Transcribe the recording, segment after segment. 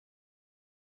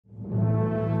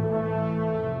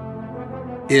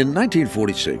In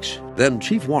 1946, then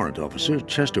Chief Warrant Officer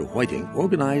Chester Whiting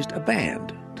organized a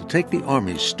band to take the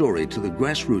Army's story to the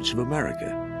grassroots of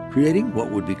America, creating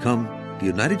what would become the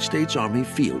United States Army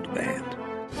Field Band.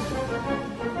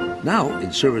 Now,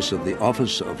 in service of the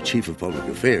Office of Chief of Public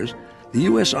Affairs, the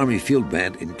U.S. Army Field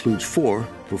Band includes 4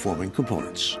 performing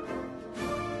components: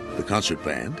 the concert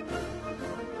band,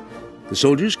 the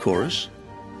Soldiers' Chorus,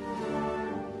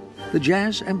 the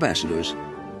Jazz Ambassadors,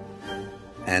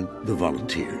 and the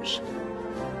Volunteers.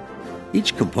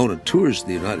 Each component tours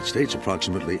the United States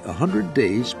approximately 100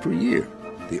 days per year.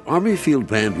 The Army Field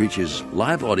Band reaches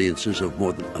live audiences of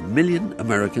more than 1 million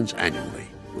Americans annually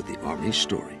with the Army's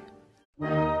story.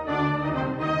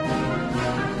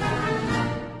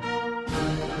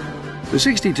 The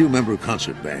 62-member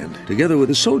concert band, together with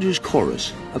the Soldiers'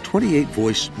 Chorus, a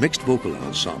 28-voice mixed vocal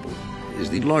ensemble, is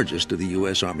the largest of the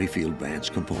U.S. Army Field Band's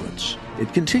components.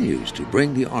 It continues to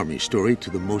bring the Army story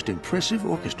to the most impressive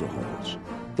orchestra halls,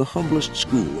 the humblest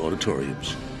school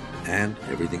auditoriums, and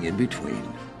everything in between.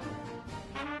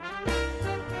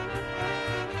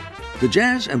 The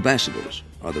Jazz Ambassadors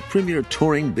are the premier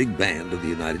touring big band of the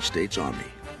United States Army.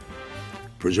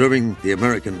 Preserving the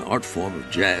American art form of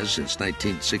jazz since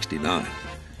 1969,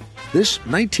 this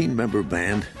 19-member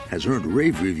band has earned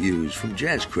rave reviews from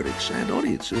jazz critics and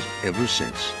audiences ever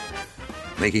since,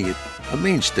 making it a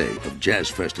mainstay of jazz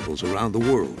festivals around the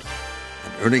world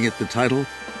and earning it the title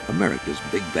America's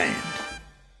Big Band.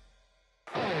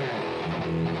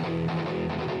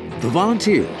 The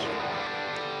Volunteers,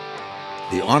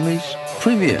 the Army's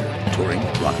premier touring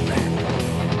rock band.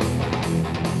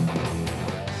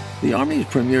 The Army's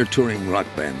premier touring rock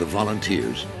band, the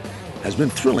Volunteers, has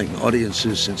been thrilling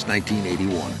audiences since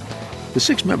 1981. The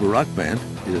 6-member rock band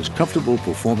is comfortable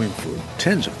performing for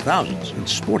tens of thousands in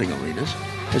sporting arenas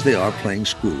as they are playing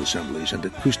school assemblies and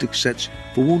acoustic sets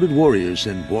for wounded warriors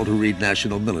in Walter Reed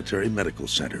National Military Medical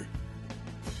Center.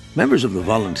 Members of the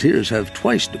Volunteers have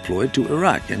twice deployed to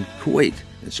Iraq and Kuwait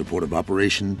in support of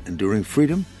Operation Enduring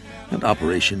Freedom and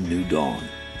Operation New Dawn,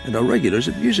 and are regulars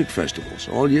at music festivals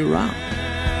all year round.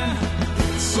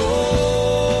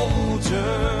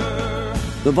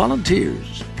 The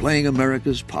Volunteers, playing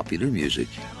America's popular music.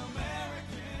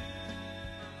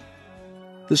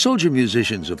 The soldier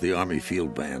musicians of the Army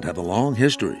Field Band have a long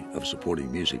history of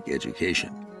supporting music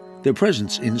education. Their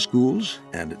presence in schools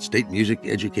and at state music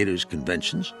educators'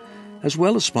 conventions, as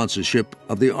well as sponsorship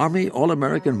of the Army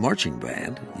All-American Marching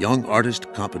Band, Young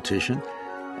Artist Competition,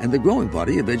 and the growing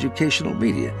body of educational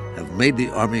media have made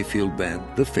the Army Field Band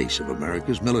the face of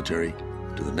America's military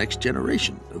to the next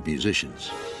generation of musicians.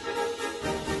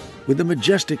 With the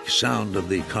majestic sound of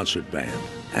the concert band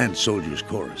and Soldiers'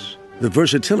 Chorus, the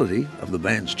versatility of the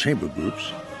band's chamber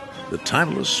groups, the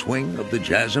timeless swing of the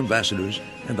Jazz Ambassadors,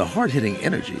 and the hard-hitting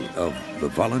energy of the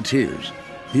Volunteers,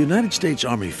 the United States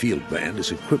Army Field Band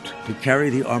is equipped to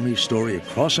carry the Army's story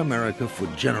across America for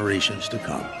generations to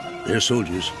come. Their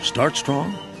soldiers start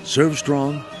strong, serve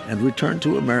strong, and return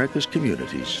to America's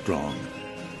communities strong.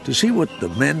 To see what the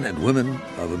men and women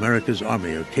of America's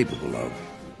Army are capable of,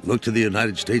 look to the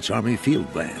United States Army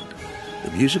Field Band,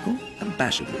 the musical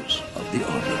ambassadors of the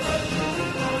Army.